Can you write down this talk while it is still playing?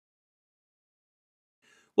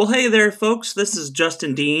Well, hey there, folks. This is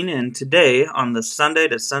Justin Dean, and today on the Sunday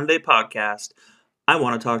to Sunday podcast, I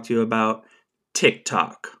want to talk to you about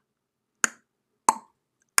TikTok.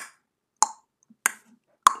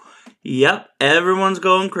 Yep, everyone's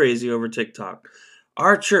going crazy over TikTok.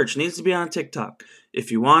 Our church needs to be on TikTok.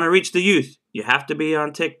 If you want to reach the youth, you have to be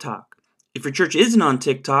on TikTok. If your church isn't on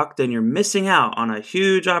TikTok, then you're missing out on a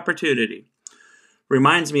huge opportunity.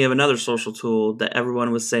 Reminds me of another social tool that everyone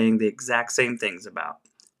was saying the exact same things about.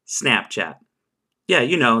 Snapchat. Yeah,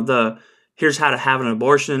 here's how to have an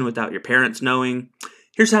abortion without your parents knowing.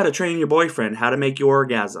 Here's how to train your boyfriend how to make you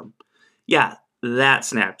orgasm. Yeah, that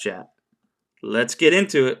Snapchat. Let's get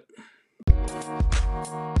into it.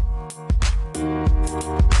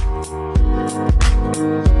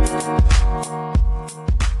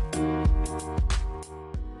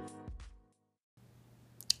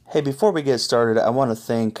 Hey, before we get started, I want to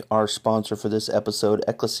thank our sponsor for this episode,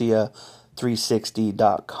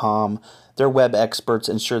 Ecclesia360.com. Their web experts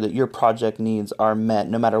ensure that your project needs are met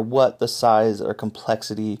no matter what the size or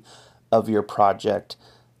complexity of your project.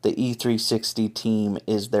 The E360 team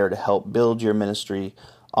is there to help build your ministry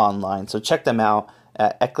online. So check them out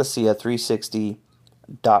at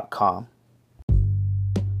Ecclesia360.com.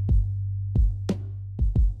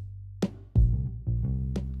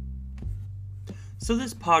 So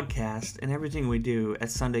this podcast and everything we do at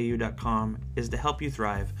sundayu.com is to help you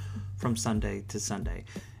thrive from Sunday to Sunday.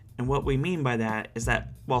 And what we mean by that is that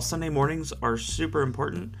while Sunday mornings are super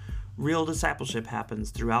important, real discipleship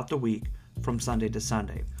happens throughout the week from Sunday to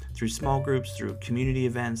Sunday, through small groups, through community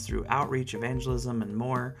events, through outreach, evangelism, and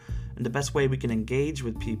more. And the best way we can engage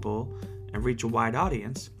with people and reach a wide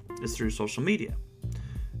audience is through social media.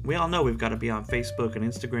 We all know we've got to be on Facebook and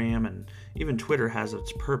Instagram, and even Twitter has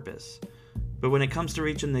its purpose. But when it comes to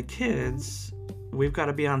reaching the kids, we've got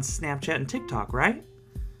to be on Snapchat and TikTok, right?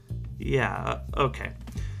 Yeah, okay.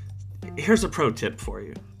 Here's a pro tip for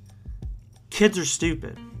you. Kids are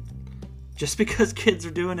stupid. Just because kids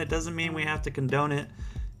are doing it doesn't mean we have to condone it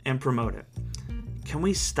and promote it. Can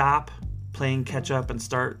we stop playing catch up and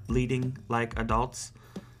start leading like adults?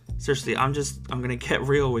 Seriously, I'm going to get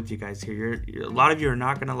real with you guys here. A lot of you are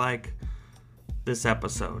not going to like this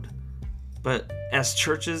episode. But as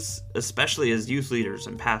churches, especially as youth leaders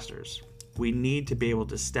and pastors, we need to be able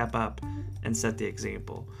to step up and set the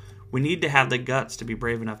example. We need to have the guts to be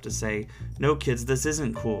brave enough to say, no kids, this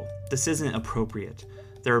isn't cool. This isn't appropriate.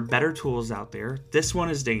 There are better tools out there. This one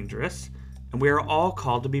is dangerous. And we are all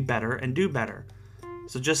called to be better and do better.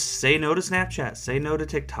 So just say no to Snapchat. Say no to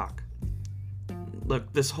TikTok.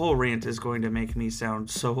 Look, this whole rant is going to make me sound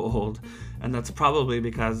so old. And that's probably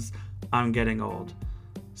because I'm getting old.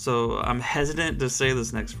 So I'm hesitant to say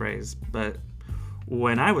this next phrase, but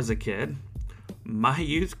when I was a kid, my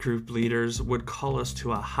youth group leaders would call us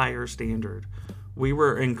to a higher standard. We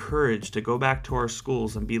were encouraged to go back to our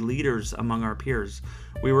schools and be leaders among our peers.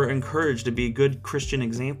 We were encouraged to be good Christian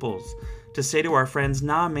examples, to say to our friends,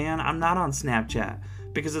 nah man, I'm not on Snapchat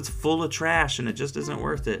because it's full of trash and it just isn't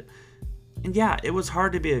worth it. And yeah, it was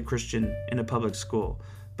hard to be a Christian in a public school.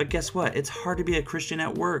 But guess what? It's hard to be a Christian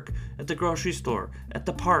at work, at the grocery store, at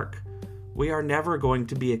the park. We are never going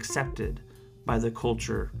to be accepted by the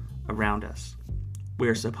culture around us. We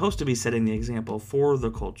are supposed to be setting the example for the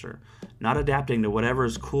culture, not adapting to whatever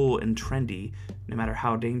is cool and trendy, no matter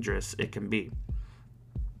how dangerous it can be.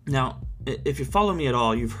 Now, if you follow me at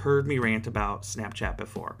all, you've heard me rant about Snapchat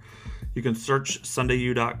before. You can search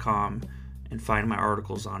sundayu.com and find my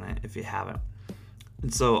articles on it if you haven't.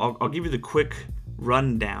 And so I'll give you the quick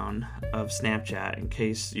rundown of Snapchat in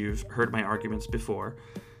case you've heard my arguments before.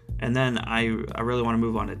 And then I really want to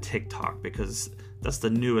move on to TikTok because that's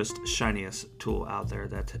the newest, shiniest tool out there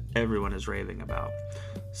that everyone is raving about.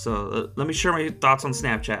 So let me share my thoughts on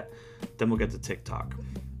Snapchat, then we'll get to TikTok.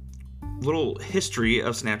 Little history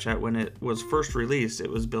of Snapchat. When it was first released,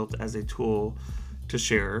 it was built as a tool to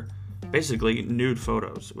share basically nude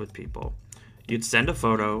photos with people. You'd send a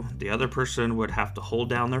photo, the other person would have to hold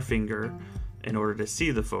down their finger in order to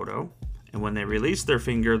see the photo, and when they released their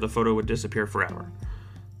finger, the photo would disappear forever.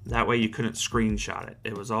 That way you couldn't screenshot it.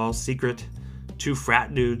 It was all secret. 2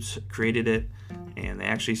 frat dudes created it, and they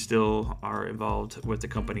actually still are involved with the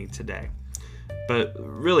company today. But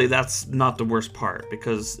really, that's not the worst part,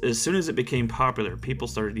 because as soon as it became popular, people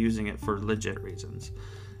started using it for legit reasons.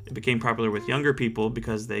 It became popular with younger people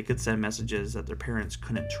because they could send messages that their parents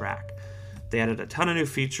couldn't track. They added a ton of new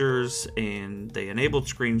features, and they enabled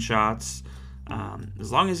screenshots.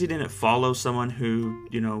 As long as you didn't follow someone who,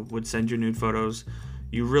 would send you nude photos,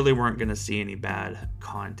 you really weren't going to see any bad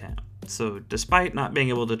content. So despite not being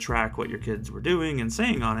able to track what your kids were doing and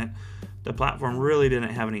saying on it, the platform really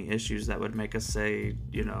didn't have any issues that would make us say,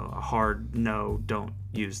 a hard no, don't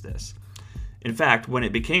use this. In fact, when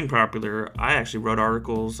it became popular, I actually wrote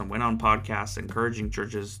articles and went on podcasts encouraging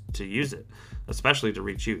churches to use it, especially to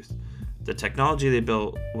reach youth. The technology they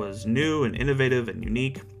built was new and innovative and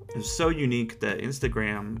unique. It was so unique that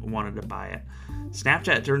Instagram wanted to buy it.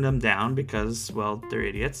 Snapchat turned them down because, well, they're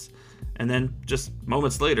idiots. And then just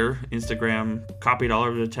moments later, Instagram copied all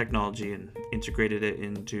of the technology and integrated it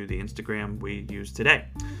into the Instagram we use today.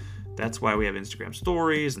 That's why we have Instagram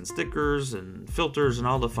stories and stickers and filters and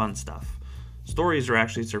all the fun stuff. Stories are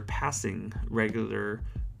actually surpassing regular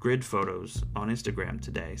grid photos on Instagram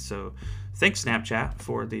today. So thanks, Snapchat,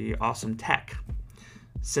 for the awesome tech.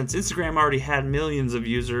 Since Instagram already had millions of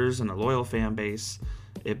users and a loyal fan base,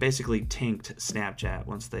 it basically tanked Snapchat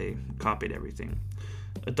once they copied everything.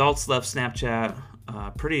 Adults left Snapchat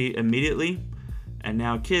pretty immediately, and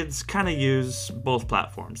now kids kind of use both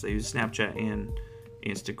platforms. They use Snapchat and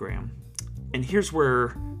Instagram. And here's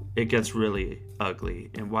where it gets really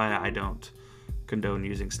ugly and why I don't condone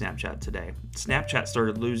using Snapchat today. Snapchat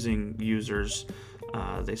started losing users.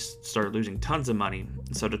 They started losing tons of money.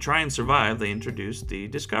 So to try and survive, they introduced the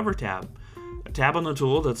Discover tab, a tab on the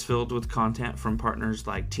tool that's filled with content from partners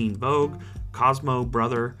like Teen Vogue, Cosmo,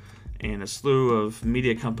 Brother, and a slew of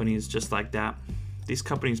media companies just like that. These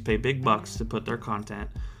companies pay big bucks to put their content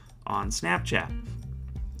on Snapchat.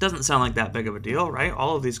 Doesn't sound like that big of a deal, right?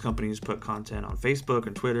 All of these companies put content on Facebook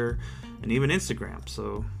and Twitter and even Instagram.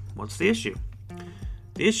 So what's the issue?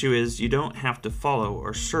 The issue is you don't have to follow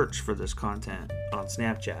or search for this content on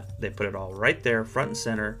Snapchat. They put it all right there, front and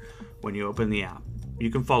center, when you open the app. You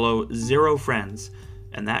can follow 0 friends,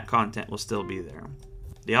 and that content will still be there.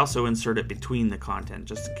 They also insert it between the content,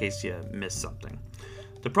 just in case you miss something.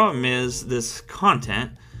 The problem is this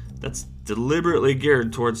content that's deliberately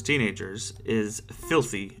geared towards teenagers is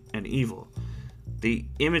filthy and evil. The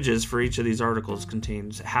images for each of these articles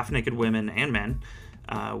contains half-naked women and men,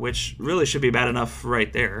 which really should be bad enough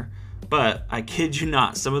right there. But I kid you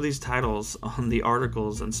not, some of these titles on the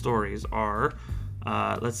articles and stories are,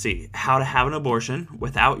 how to have an abortion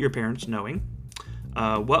without your parents knowing,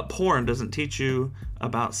 what porn doesn't teach you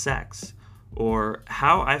about sex, or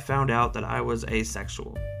how I found out that I was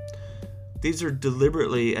asexual. These are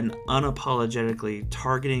deliberately and unapologetically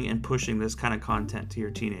targeting and pushing this kind of content to your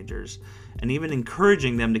teenagers, and even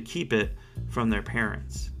encouraging them to keep it from their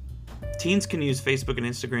parents. Teens can use Facebook and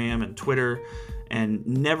Instagram and Twitter and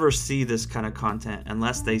never see this kind of content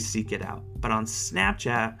unless they seek it out. But on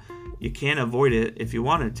Snapchat, you can't avoid it if you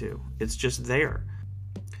wanted to. It's just there.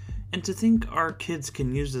 And to think our kids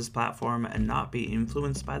can use this platform and not be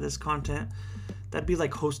influenced by this content, that'd be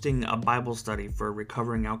like hosting a Bible study for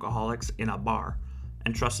recovering alcoholics in a bar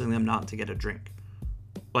and trusting them not to get a drink.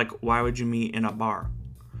 Like, why would you meet in a bar?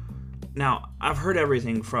 Now, I've heard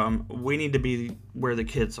everything from we need to be where the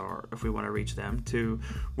kids are if we want to reach them, to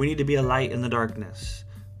we need to be a light in the darkness,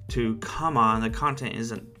 to come on, the content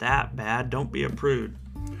isn't that bad, don't be a prude.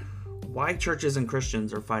 Why churches and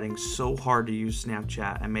Christians are fighting so hard to use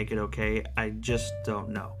Snapchat and make it okay, I just don't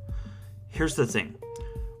know. Here's the thing.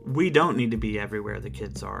 We don't need to be everywhere the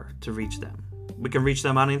kids are to reach them. We can reach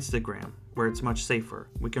them on Instagram, where it's much safer.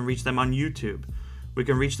 We can reach them on YouTube. We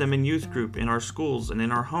can reach them in youth group, in our schools, and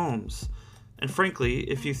in our homes. And frankly,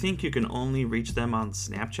 if you think you can only reach them on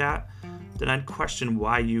Snapchat, then I'd question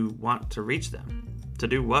why you want to reach them. To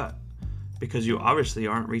do what? Because you obviously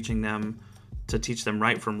aren't reaching them to teach them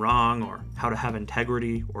right from wrong, or how to have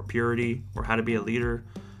integrity or purity, or how to be a leader.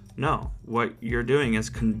 No, what you're doing is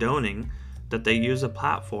condoning that they use a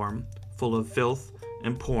platform full of filth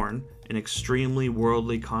and porn and extremely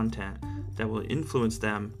worldly content that will influence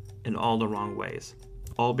them in all the wrong ways.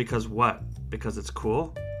 All because what? Because it's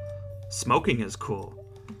cool? Smoking is cool.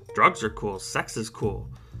 Drugs are cool. Sex is cool.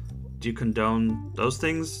 Do you condone those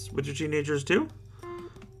things with your teenagers too?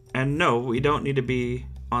 And no, we don't need to be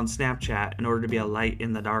on Snapchat in order to be a light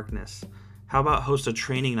in the darkness. How about host a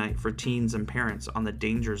training night for teens and parents on the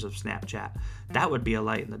dangers of Snapchat? That would be a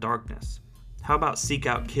light in the darkness. How about seek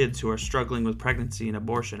out kids who are struggling with pregnancy and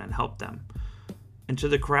abortion and help them? And to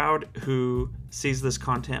the crowd who sees this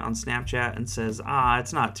content on Snapchat and says,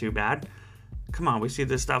 it's not too bad. Come on, we see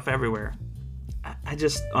this stuff everywhere. I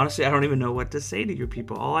just, honestly, I don't even know what to say to you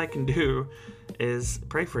people. All I can do is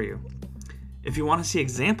pray for you. If you want to see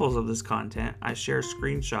examples of this content, I share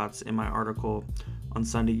screenshots in my article on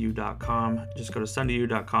sundayu.com. Just go to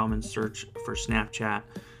sundayu.com and search for Snapchat.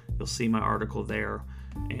 You'll see my article there.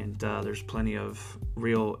 And there's plenty of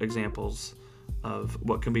real examples of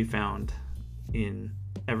what can be found in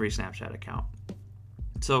every Snapchat account.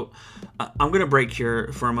 So I'm going to break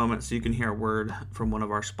here for a moment so you can hear a word from one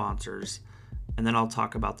of our sponsors, and then I'll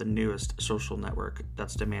talk about the newest social network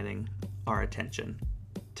that's demanding our attention,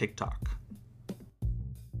 TikTok.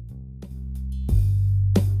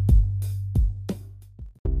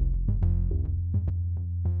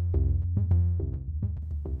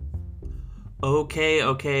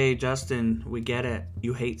 Okay, Justin, we get it.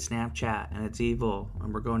 You hate Snapchat and it's evil,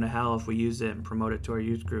 and we're going to hell if we use it and promote it to our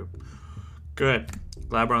youth group. Good.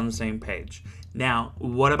 Glad we're on the same page. Now,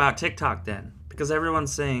 what about TikTok then? Because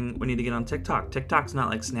everyone's saying we need to get on TikTok. TikTok's not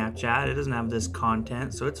like Snapchat. It doesn't have this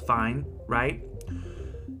content, so it's fine, right?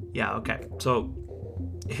 Yeah, okay. So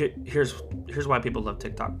here's why people love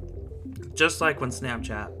TikTok. Just like when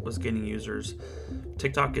Snapchat was gaining users,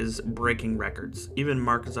 TikTok is breaking records. Even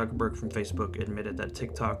Mark Zuckerberg from Facebook admitted that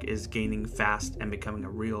TikTok is gaining fast and becoming a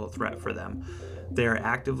real threat for them. They are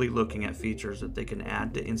actively looking at features that they can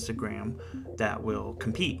add to Instagram that will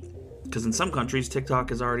compete. Because in some countries, TikTok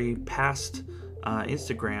has already passed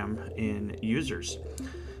Instagram in users.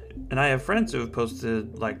 And I have friends who have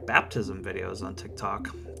posted like baptism videos on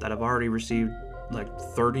TikTok that have already received like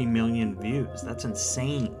 30 million views. That's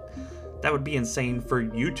insane. That would be insane for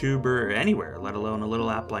YouTube or anywhere, let alone a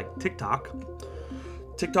little app like TikTok.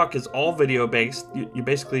 TikTok is all video based. You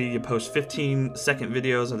basically post 15-second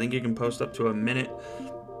videos. I think you can post up to a minute.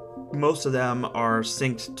 Most of them are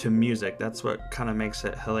synced to music. That's what kind of makes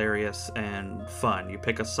it hilarious and fun. You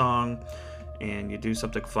pick a song and you do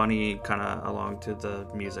something funny kind of along to the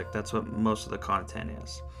music. That's what most of the content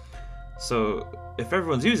is. So if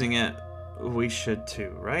everyone's using it, we should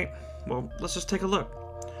too, right? Well, let's just take a look.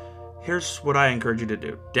 Here's what I encourage you to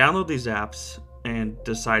do. Download these apps and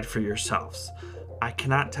decide for yourselves. I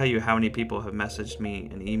cannot tell you how many people have messaged me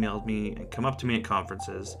and emailed me and come up to me at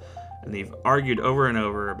conferences, and they've argued over and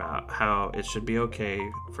over about how it should be okay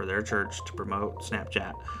for their church to promote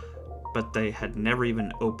Snapchat, but they had never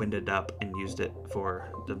even opened it up and used it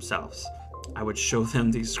for themselves. I would show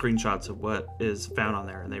them these screenshots of what is found on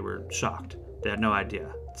there, and they were shocked. They had no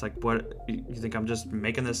idea. It's like, what? You think I'm just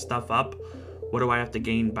making this stuff up? What do I have to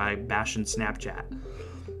gain by bashing Snapchat?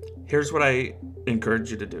 Here's what I encourage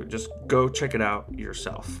you to do. Just go check it out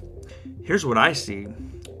yourself. Here's what I see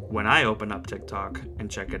when I open up TikTok and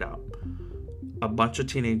check it out. A bunch of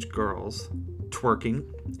teenage girls twerking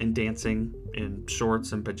and dancing in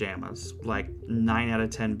shorts and pajamas. Like 9 out of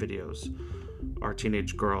 10 videos are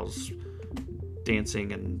teenage girls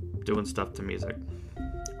dancing and doing stuff to music.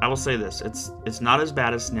 I will say this, it's not as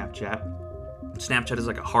bad as Snapchat. Snapchat is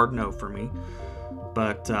like a hard no for me,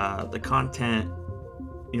 but the content,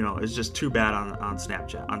 is just too bad on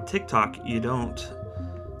Snapchat. On TikTok, you don't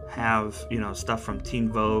have, stuff from Teen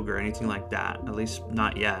Vogue or anything like that, at least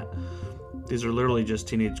not yet. These are literally just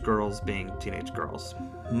teenage girls being teenage girls.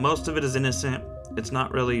 Most of it is innocent. It's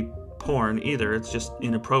not really porn either. It's just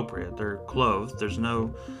inappropriate. They're clothed. There's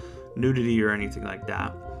no nudity or anything like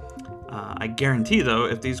that. I guarantee, though,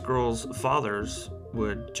 if these girls' fathers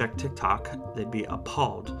would check TikTok, they'd be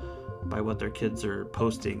appalled by what their kids are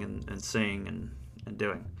posting and saying and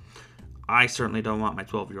doing. I certainly don't want my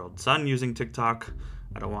 12-year-old son using TikTok.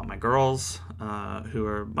 I don't want my girls, who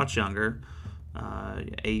are much younger,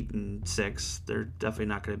 8 and 6. They're definitely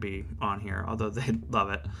not going to be on here, although they'd love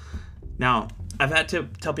it. Now, I've had to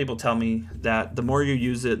tell me that the more you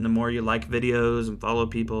use it and the more you like videos and follow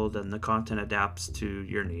people, then the content adapts to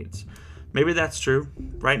your needs. Maybe that's true.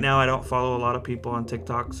 Right now, I don't follow a lot of people on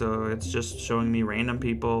TikTok, so it's just showing me random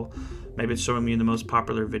people. Maybe it's showing me the most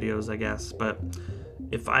popular videos, I guess. But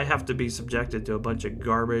if I have to be subjected to a bunch of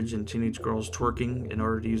garbage and teenage girls twerking in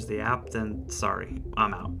order to use the app, then sorry,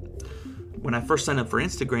 I'm out. When I first signed up for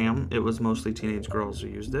Instagram, it was mostly teenage girls who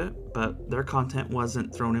used it, but their content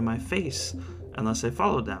wasn't thrown in my face unless I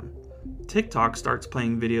followed them. TikTok starts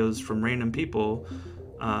playing videos from random people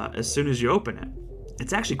as soon as you open it.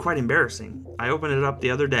 It's actually quite embarrassing. I opened it up the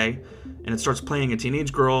other day, and it starts playing a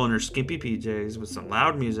teenage girl in her skimpy PJs with some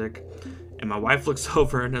loud music, and my wife looks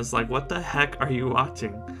over and is like, "What the heck are you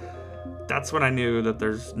watching?" That's when I knew that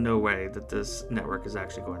there's no way that this network is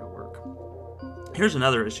actually going to work. Here's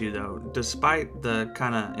another issue, though. Despite the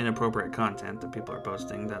kind of inappropriate content that people are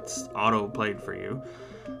posting that's auto-played for you,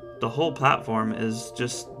 the whole platform is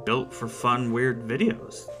just built for fun, weird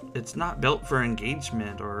videos. It's not built for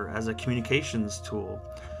engagement or as a communications tool.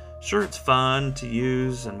 Sure, it's fun to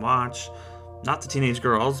use and watch. Not the teenage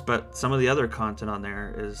girls, but some of the other content on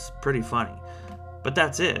there is pretty funny. But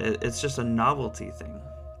that's it. It's just a novelty thing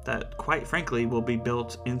that, quite frankly, will be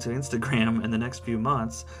built into Instagram in the next few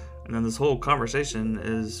months. And then this whole conversation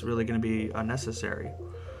is really going to be unnecessary.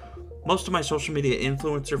 Most of my social media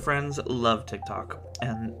influencer friends love TikTok,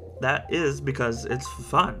 and that is because it's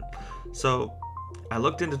fun. So I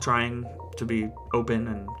looked into trying to be open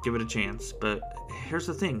and give it a chance, but here's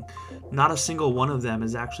the thing. Not a single one of them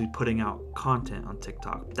is actually putting out content on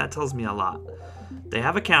TikTok. That tells me a lot. They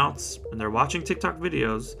have accounts, and they're watching TikTok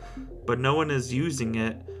videos, but no one is using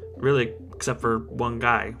it, really, except for one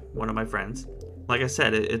guy, one of my friends. Like I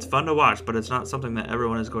said, it's fun to watch, but it's not something that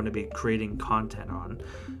everyone is going to be creating content on,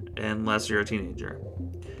 unless you're a teenager.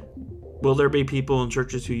 Will there be people in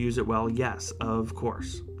churches who use it well? Yes, of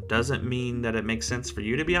course. Doesn't mean that it makes sense for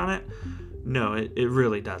you to be on it? No, it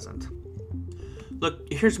really doesn't.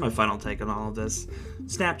 Look, here's my final take on all of this.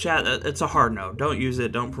 Snapchat, it's a hard no. Don't use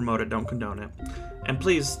it, don't promote it, don't condone it. And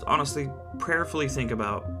please, honestly, prayerfully think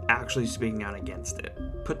about actually speaking out against it.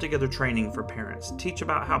 Put together training for parents. Teach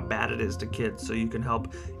about how bad it is to kids so you can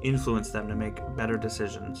help influence them to make better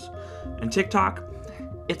decisions. And TikTok,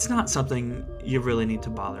 it's not something you really need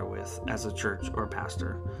to bother with as a church or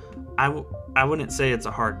pastor. I wouldn't say it's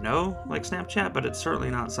a hard no like Snapchat, but it's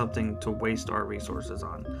certainly not something to waste our resources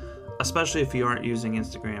on, especially if you aren't using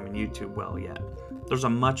Instagram and YouTube well yet. There's a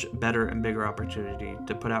much better and bigger opportunity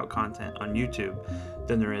to put out content on YouTube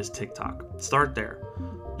than there is TikTok. Start there.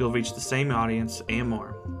 You'll reach the same audience and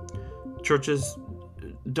more. Churches,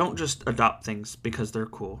 don't just adopt things because they're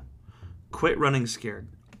cool. Quit running scared,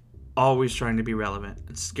 always trying to be relevant,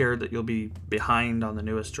 and scared that you'll be behind on the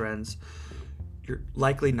newest trends. You're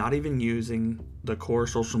likely not even using the core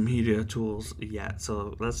social media tools yet,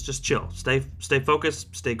 so let's just chill. Stay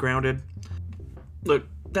focused, stay grounded. Look,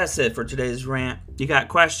 that's it for today's rant. You got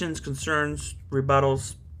questions, concerns,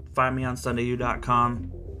 rebuttals, find me on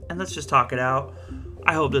sundayu.com, and let's just talk it out.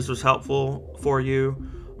 I hope this was helpful for you.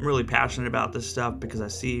 I'm really passionate about this stuff because I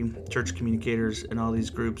see church communicators in all these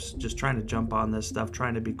groups just trying to jump on this stuff,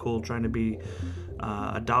 trying to be cool, trying to be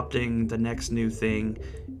adopting the next new thing,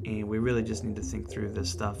 and we really just need to think through this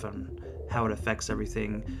stuff and how it affects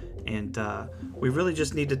everything. And we really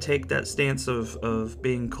just need to take that stance of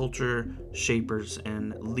being culture shapers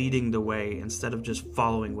and leading the way instead of just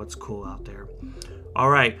following what's cool out there. All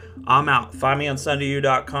right, I'm out. Find me on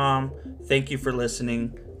sundayu.com. Thank you for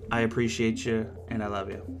listening. I appreciate you, and I love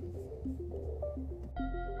you.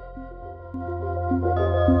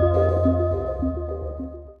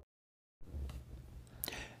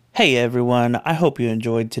 Hey everyone, I hope you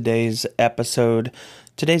enjoyed today's episode.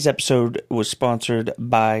 Today's episode was sponsored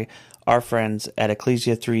by our friends at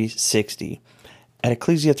Ecclesia 360. At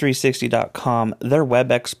Ecclesia360.com, their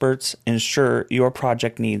web experts ensure your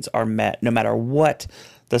project needs are met no matter what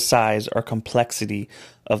the size or complexity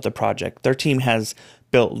of the project. Their team has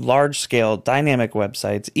built large-scale dynamic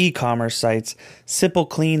websites, e-commerce sites, simple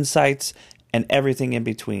clean sites, and everything in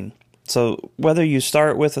between. So whether you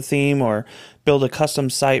start with a theme or build a custom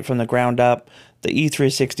site from the ground up, the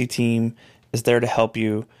E360 team is there to help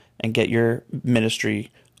you and get your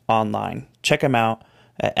ministry online. Check them out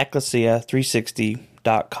at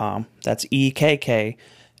ecclesia360.com. That's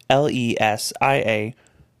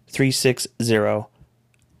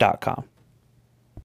EKKLESIA360.com.